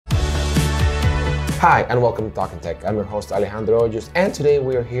Hi, and welcome to Talking Tech. I'm your host, Alejandro Ojos, and today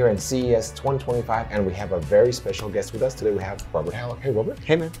we are here at CES 2025, and we have a very special guest with us. Today we have Robert Hallock. Hey, Robert.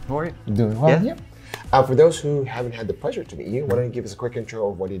 Hey, man. How are you? Doing well. Yeah. For those who haven't had the pleasure to meet you, why don't you give us a quick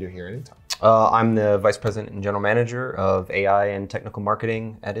intro of what you do here at Intel? I'm the Vice President and General Manager of AI and Technical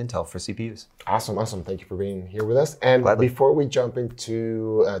Marketing at Intel for CPUs. Awesome. Thank you for being here with us. And Gladly. before we jump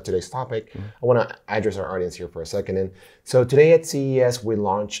into today's topic, I want to address our audience here for a second. And so today at CES, we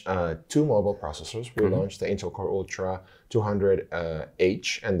launched two mobile processors. We launched the Intel Core Ultra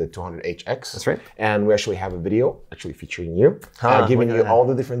 200H and the 200HX. That's right. And we actually have a video actually featuring you, giving you all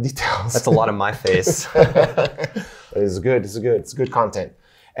the different details. That's a lot of my face. It's good content.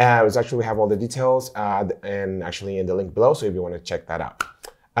 We have all the details and actually in the link below, so if you want to check that out.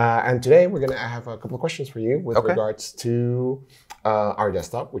 And today we're going to have a couple of questions for you with regards to our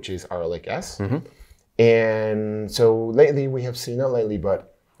desktop, which is our Lake S. And so lately we have seen, not lately,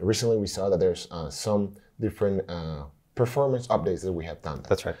 but recently we saw that there's some different performance updates that we have done.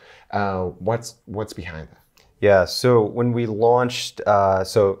 That's right. What's behind that? Yeah, so when we launched, I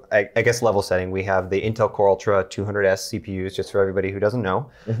guess level setting, we have the Intel Core Ultra 200S CPUs, just for everybody who doesn't know.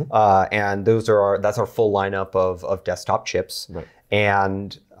 And that's our full lineup of desktop chips. Right.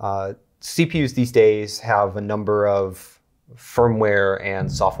 And CPUs these days have a number of firmware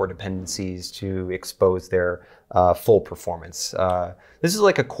and software dependencies to expose their full performance. This is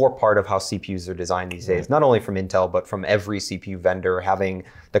like a core part of how CPUs are designed these days, not only from Intel, but from every CPU vendor. Having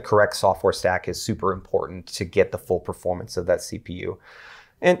the correct software stack is super important to get the full performance of that CPU.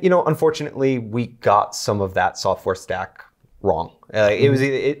 And unfortunately, we got some of that software stack wrong.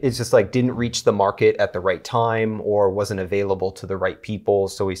 It's just like didn't reach the market at the right time or wasn't available to the right people.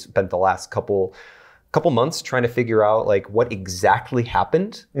 So we spent the last couple months trying to figure out like what exactly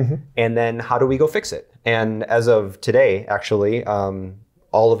happened and then how do we go fix it. And as of today, actually,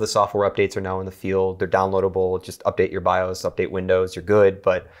 all of the software updates are now in the field. They're downloadable. Just update your BIOS, update Windows, you're good.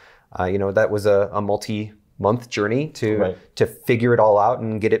 But that was a multi-month journey to figure it all out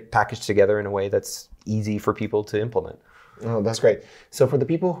and get it packaged together in a way that's easy for people to implement. Oh, that's great. So for the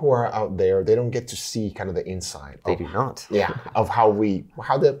people who are out there, they don't get to see kind of the inside. They do not. Yeah, of how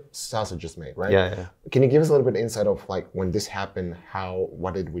the sausage is made, right? Yeah. Can you give us a little bit of insight of like when this happened,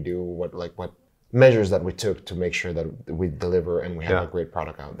 what did we do, what measures that we took to make sure that we deliver and we have a great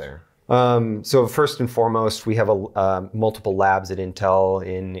product out there? So first and foremost, we have multiple labs at Intel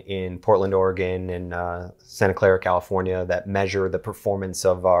in Portland, Oregon, and Santa Clara, California, that measure the performance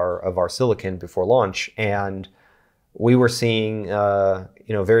of our silicon before launch. And we were seeing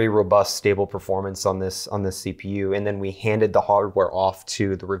very robust, stable performance on this CPU, and then we handed the hardware off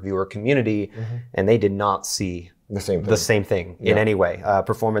to the reviewer community, and they did not see the same thing in any way.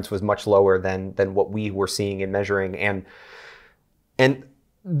 Performance was much lower than what we were seeing and measuring, and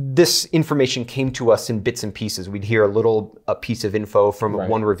this information came to us in bits and pieces. We'd hear a piece of info from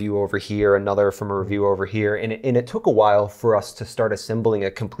one review over here, another from a review over here, and it took a while for us to start assembling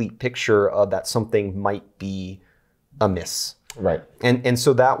a complete picture of that something might be amiss. Right. And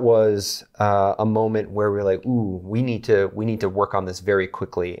so that was a moment where we were like, ooh, we need to work on this very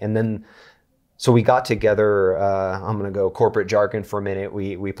quickly. And then, so we got together, I'm going to go corporate jargon for a minute.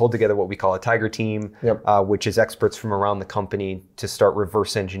 We pulled together what we call a tiger team, which is experts from around the company to start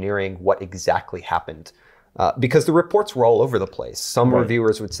reverse engineering what exactly happened. Because the reports were all over the place. Some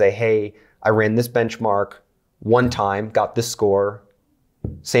reviewers would say, hey, I ran this benchmark one time, got this score,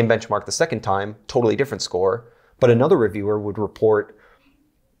 same benchmark the second time, totally different score. But another reviewer would report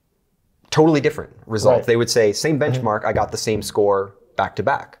totally different results. They would say, same benchmark, I got the same score back to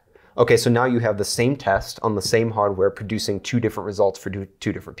back. Okay, so now you have the same test on the same hardware producing two different results for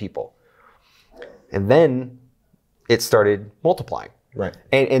two different people. And then it started multiplying. Right.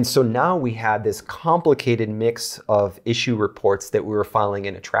 And so now we had this complicated mix of issue reports that we were filing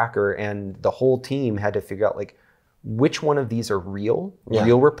in a tracker, and the whole team had to figure out like which one of these are real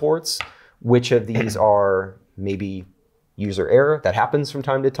reports, which of these are maybe user error that happens from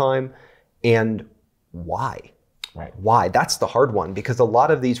time to time, and why? Why? That's the hard one, because a lot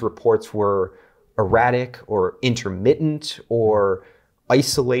of these reports were erratic or intermittent or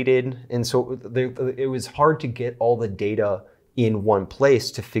isolated. And so it was hard to get all the data in one place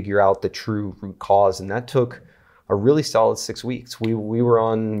to figure out the true root cause. And that took a really solid 6 weeks. We were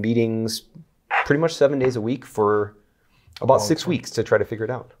on meetings pretty much 7 days a week for about 6 weeks to try to figure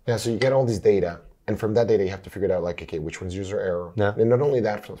it out. Yeah, so you get all this data, and from that data you have to figure it out like, okay, which one's user error? And not only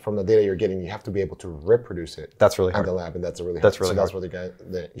that, from the data you're getting, you have to be able to reproduce it. That's really hard. At the lab, and that's really hard. That's really hard. That's where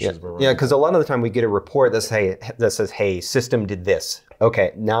the issues were running. Yeah, because a lot of the time we get a report that says, hey, system did this.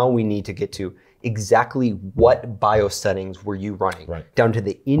 Okay, now we need to get to, exactly what BIOS settings were you running, down to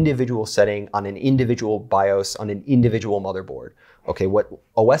the individual setting on an individual BIOS on an individual motherboard. Okay, what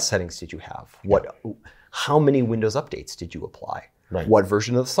OS settings did you have? How many Windows updates did you apply? What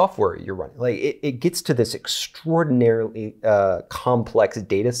version of the software you're running? Like it gets to this extraordinarily complex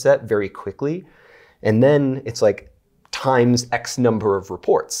data set very quickly, and then it's like times X number of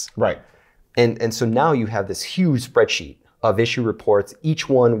reports. And so now you have this huge spreadsheet of issue reports, each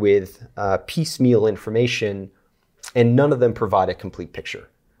one with piecemeal information, and none of them provide a complete picture.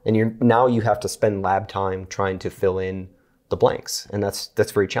 And now you have to spend lab time trying to fill in the blanks, and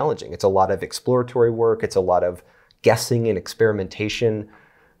that's very challenging. It's a lot of exploratory work. It's a lot of guessing and experimentation,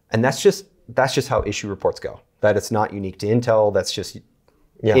 and that's just how issue reports go. That it's not unique to Intel. That's just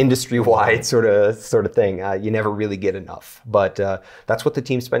industry-wide sort of thing. You never really get enough, but that's what the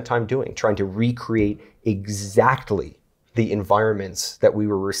team spent time doing, trying to recreate exactly the environments that we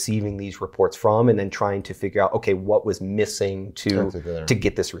were receiving these reports from, and then trying to figure out, okay, what was missing to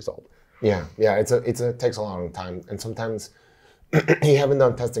get this result. Yeah, it takes a long time, and sometimes you haven't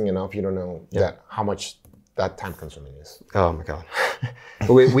done testing enough. You don't know how much that time consuming is. Oh my God.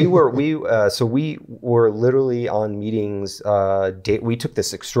 we were literally on meetings. We took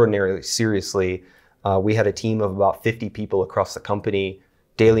this extraordinarily seriously. We had a team of about 50 people across the company,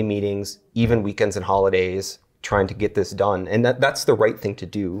 daily meetings, even weekends and holidays, trying to get this done. And that's the right thing to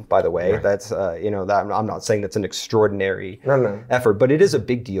do, by the way. That's, I'm not saying that's an extraordinary effort, but it is a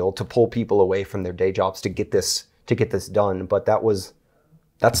big deal to pull people away from their day jobs to get this done. But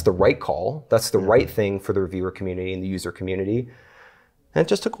that's the right call. That's the right thing for the reviewer community and the user community. And it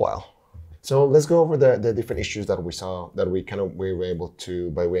just took a while. So let's go over the different issues that we saw that we were able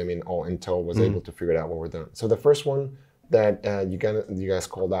to, by the way, I mean, all Intel was able to figure it out when we're done. So the first one that you guys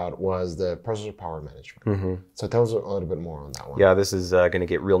called out was the processor power management. So tell us a little bit more on that one. Yeah, this is going to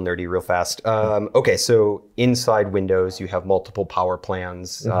get real nerdy real fast. Okay, so inside Windows, you have multiple power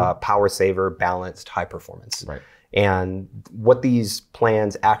plans, power saver, balanced, high performance. And what these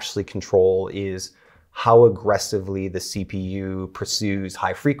plans actually control is how aggressively the CPU pursues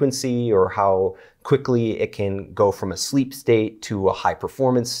high frequency, or how quickly it can go from a sleep state to a high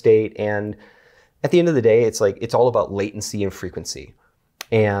performance state. And at the end of the day, it's all about latency and frequency.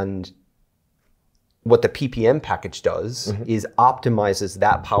 And what the PPM package does is optimizes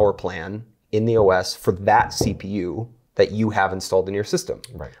that power plan in the OS for that CPU that you have installed in your system.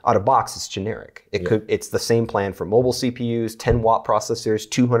 Out of box, it's generic. It's the same plan for mobile CPUs, 10-watt processors,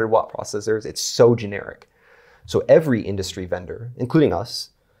 200-watt processors. It's so generic. So every industry vendor, including us,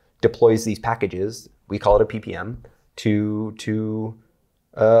 deploys these packages, we call it a PPM, to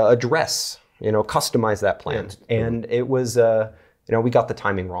address, customize that plan. And it was, we got the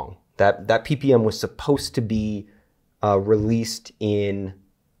timing wrong. That PPM was supposed to be released in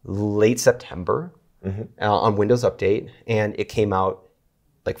late September. On Windows Update, and it came out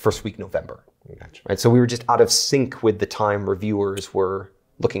like first week November. Right, so we were just out of sync with the time reviewers were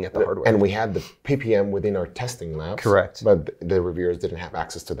looking at the hardware. And we had the PPM within our testing labs. Correct. But the reviewers didn't have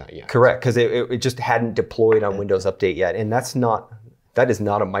access to that yet. Correct, because it just hadn't deployed on Windows Update yet, and that is not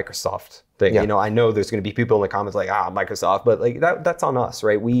a Microsoft thing. I know there's going to be people in the comments like, Microsoft, but like that's on us,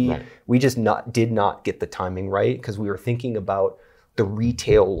 right? We just did not get the timing right, because we were thinking about the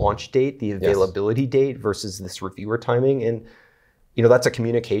retail launch date, the availability date versus this reviewer timing. And, that's a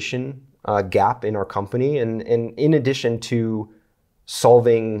communication gap in our company. And in addition to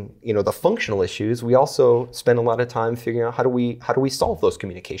solving, the functional issues, we also spend a lot of time figuring out how do we solve those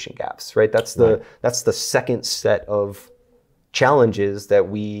communication gaps, right? That's the second set of challenges that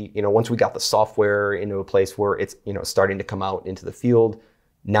we, once we got the software into a place where it's, starting to come out into the field,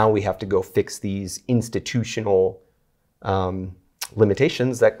 now we have to go fix these institutional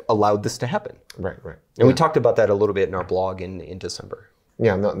limitations that allowed this to happen. And we talked about that a little bit in our blog in December.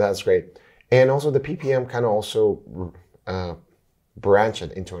 Yeah, no, that's great. And also the PPM kind of also branched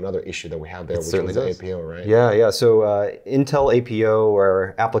into another issue that we have there, which was the APO, right? Yeah. So Intel APO,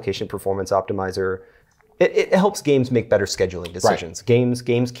 or Application Performance Optimizer, it helps games make better scheduling decisions.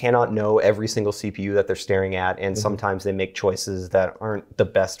 Games cannot know every single CPU that they're staring at, and sometimes they make choices that aren't the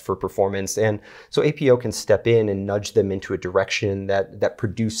best for performance. And so APO can step in and nudge them into a direction that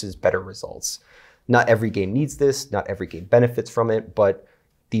produces better results. Not every game needs this, not every game benefits from it, but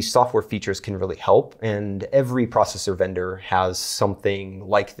these software features can really help. And every processor vendor has something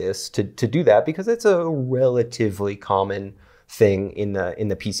like this to do that, because it's a relatively common thing in the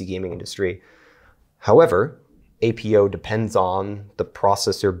PC gaming industry. However, APO depends on the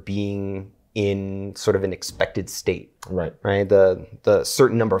processor being in sort of an expected state. Right. The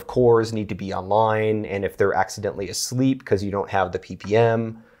certain number of cores need to be online, and if they're accidentally asleep because you don't have the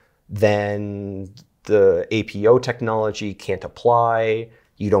PPM, then the APO technology can't apply.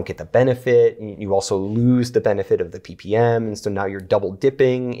 You don't get the benefit. You also lose the benefit of the PPM. And so now you're double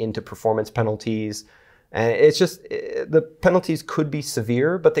dipping into performance penalties. And it's just, the penalties could be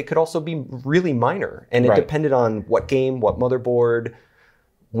severe, but they could also be really minor. And it depended on what game, what motherboard,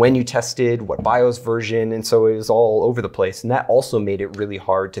 when you tested, what BIOS version. And so it was all over the place. And that also made it really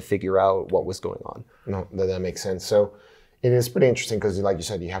hard to figure out what was going on. No, that makes sense. So it is pretty interesting because, like you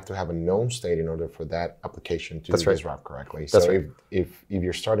said, you have to have a known state in order for that application to disrupt correctly. That's so if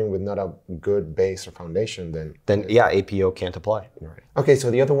you're starting with not a good base or foundation, then yeah, APO can't apply. Right. Okay, so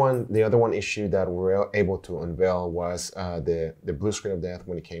the other one issue that we were able to unveil was the blue screen of death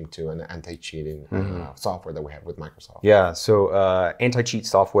when it came to an anti-cheating software that we have with Microsoft. Yeah, so anti-cheat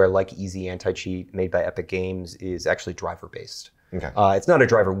software like Easy Anti-Cheat made by Epic Games is actually driver-based. Okay. It's not a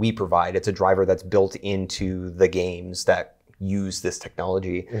driver we provide. It's a driver that's built into the games that use this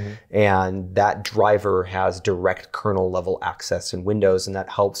technology. And that driver has direct kernel level access in Windows, and that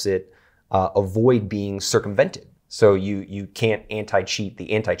helps it avoid being circumvented. So you can't anti-cheat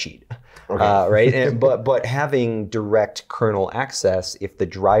the anti-cheat, right? But having direct kernel access, if the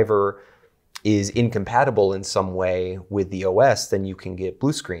driver is incompatible in some way with the OS, then you can get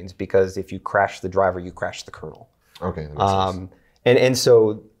blue screens, because if you crash the driver, you crash the kernel. Okay, that makes sense. And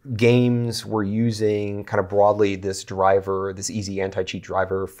so games were using kind of broadly this driver, this Easy Anti-Cheat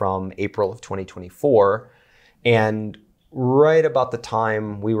driver from April of 2024. And right about the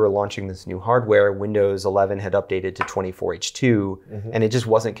time we were launching this new hardware, Windows 11 had updated to 24H2, and it just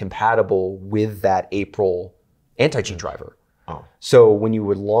wasn't compatible with that April anti-cheat driver. Oh. So when you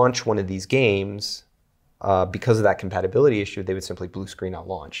would launch one of these games, because of that compatibility issue, they would simply blue screen at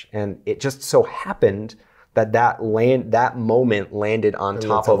launch. And it just so happened that moment landed on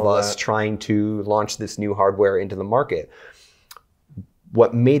top of us trying to launch this new hardware into the market.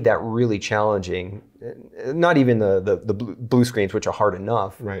 What made that really challenging, not even the blue screens, which are hard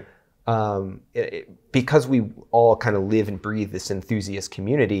enough, right? Because we all kind of live and breathe this enthusiast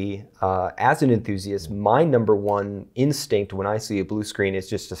community. As an enthusiast, my number one instinct when I see a blue screen is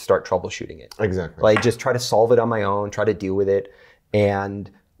just to start troubleshooting it. Exactly. Like just try to solve it on my own, try to deal with it,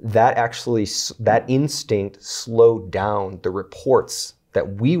 and that instinct slowed down the reports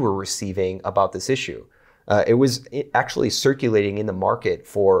that we were receiving about this issue. It was actually circulating in the market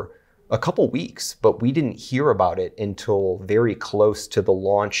for a couple weeks, but we didn't hear about it until very close to the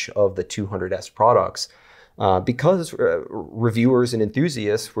launch of the 200S products, because reviewers and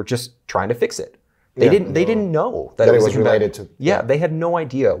enthusiasts were just trying to fix it. They didn't know that it was related to. Yeah, they had no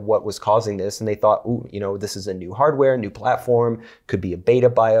idea what was causing this, and they thought, ooh, this is a new hardware, new platform, could be a beta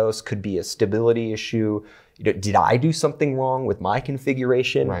BIOS, could be a stability issue. Did I do something wrong with my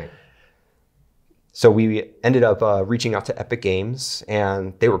configuration? Right. So we ended up reaching out to Epic Games,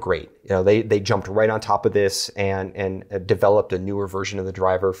 and they were great. They jumped right on top of this and developed a newer version of the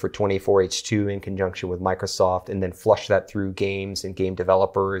driver for 24H2 in conjunction with Microsoft, and then flushed that through games and game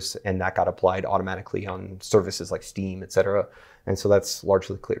developers, and that got applied automatically on services like Steam, et cetera. And so that's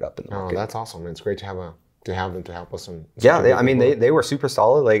largely cleared up in the market. Oh, that's awesome. It's great to have them to help us. They were super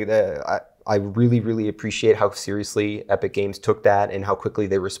solid. Like I really, really appreciate how seriously Epic Games took that and how quickly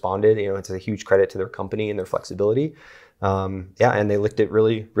they responded. It's a huge credit to their company and their flexibility. And they licked it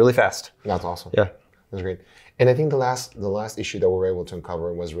really, really fast. That's awesome. Yeah, that's great. And I think the last issue that we were able to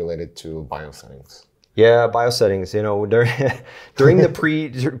uncover was related to BIOS settings. Yeah, BIOS settings. During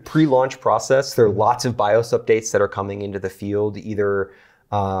the pre-launch process, there are lots of BIOS updates that are coming into the field, either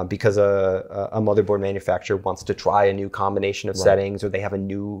because a motherboard manufacturer wants to try a new combination of settings, or they have a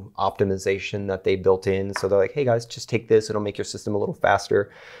new optimization that they built in. So they're like, hey guys, just take this, it'll make your system a little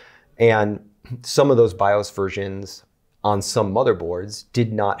faster. And some of those BIOS versions on some motherboards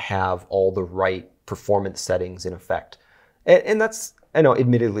did not have all the right performance settings in effect. And that's,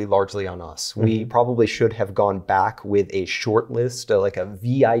 admittedly largely on us. We probably should have gone back with a short list, like a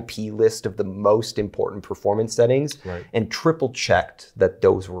VIP list of the most important performance settings, and triple checked that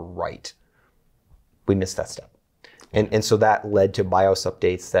those were right. We missed that step. And so that led to BIOS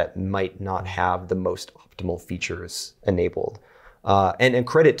updates that might not have the most optimal features enabled. And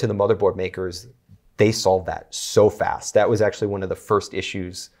credit to the motherboard makers, they solved that so fast. That was actually one of the first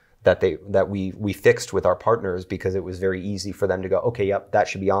issues that we fixed with our partners, because it was very easy for them to go, okay, yep, that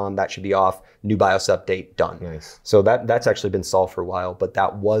should be on, that should be off, new BIOS update, done. Nice. So that's actually been solved for a while, but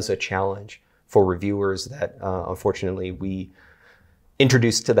that was a challenge for reviewers that unfortunately we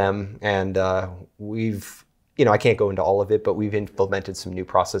introduced to them, and we've, I can't go into all of it, but we've implemented some new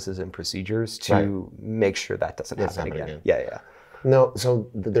processes and procedures to make sure that doesn't happen again. Yeah. No, so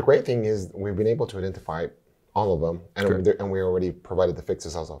the great thing is we've been able to identify All of them, and we already provided the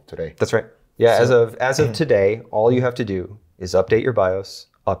fixes as of today. That's right. Yeah, so, as of today, all you have to do is update your BIOS,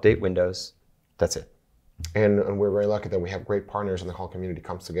 update Windows. That's it. And we're very lucky that we have great partners, and the whole community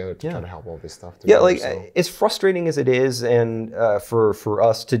comes together to try to help all this stuff. Yeah, like as frustrating as it is, and for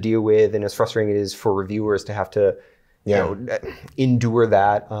us to deal with, and as frustrating it is for reviewers to have to, endure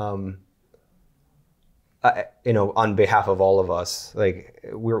that. On behalf of all of us, like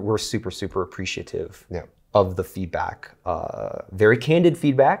we're super appreciative of the feedback. Very candid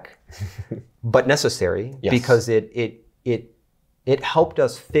feedback, but necessary because it helped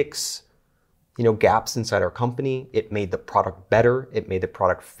us fix gaps inside our company. It made the product better. It made the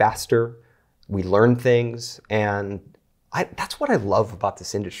product faster. We learned things, and that's what I love about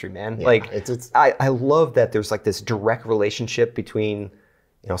this industry, man. I love that there's like this direct relationship between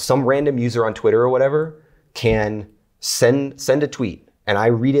some random user on Twitter or whatever can send a tweet, and I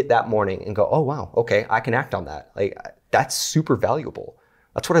read it that morning and go, oh wow, okay, I can act on that. Like that's super valuable.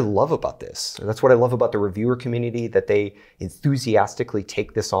 That's what I love about this. That's what I love about the reviewer community, that they enthusiastically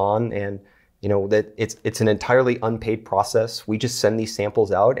take this on, and that it's an entirely unpaid process. We just send these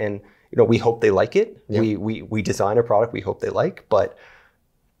samples out, and we hope they like it. Yep. We design a product we hope they like, but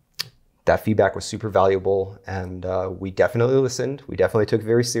that feedback was super valuable, and we definitely listened. We definitely took it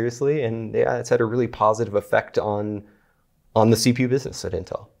very seriously, and it's had a really positive effect on the CPU business at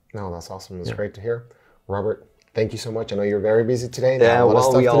Intel. No, that's awesome. It's great to hear. Robert, thank you so much. I know you're very busy today. Yeah,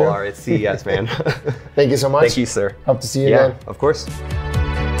 well, we all are. It's CES, man. Thank you so much. Thank you, sir. Hope to see you again. Of course.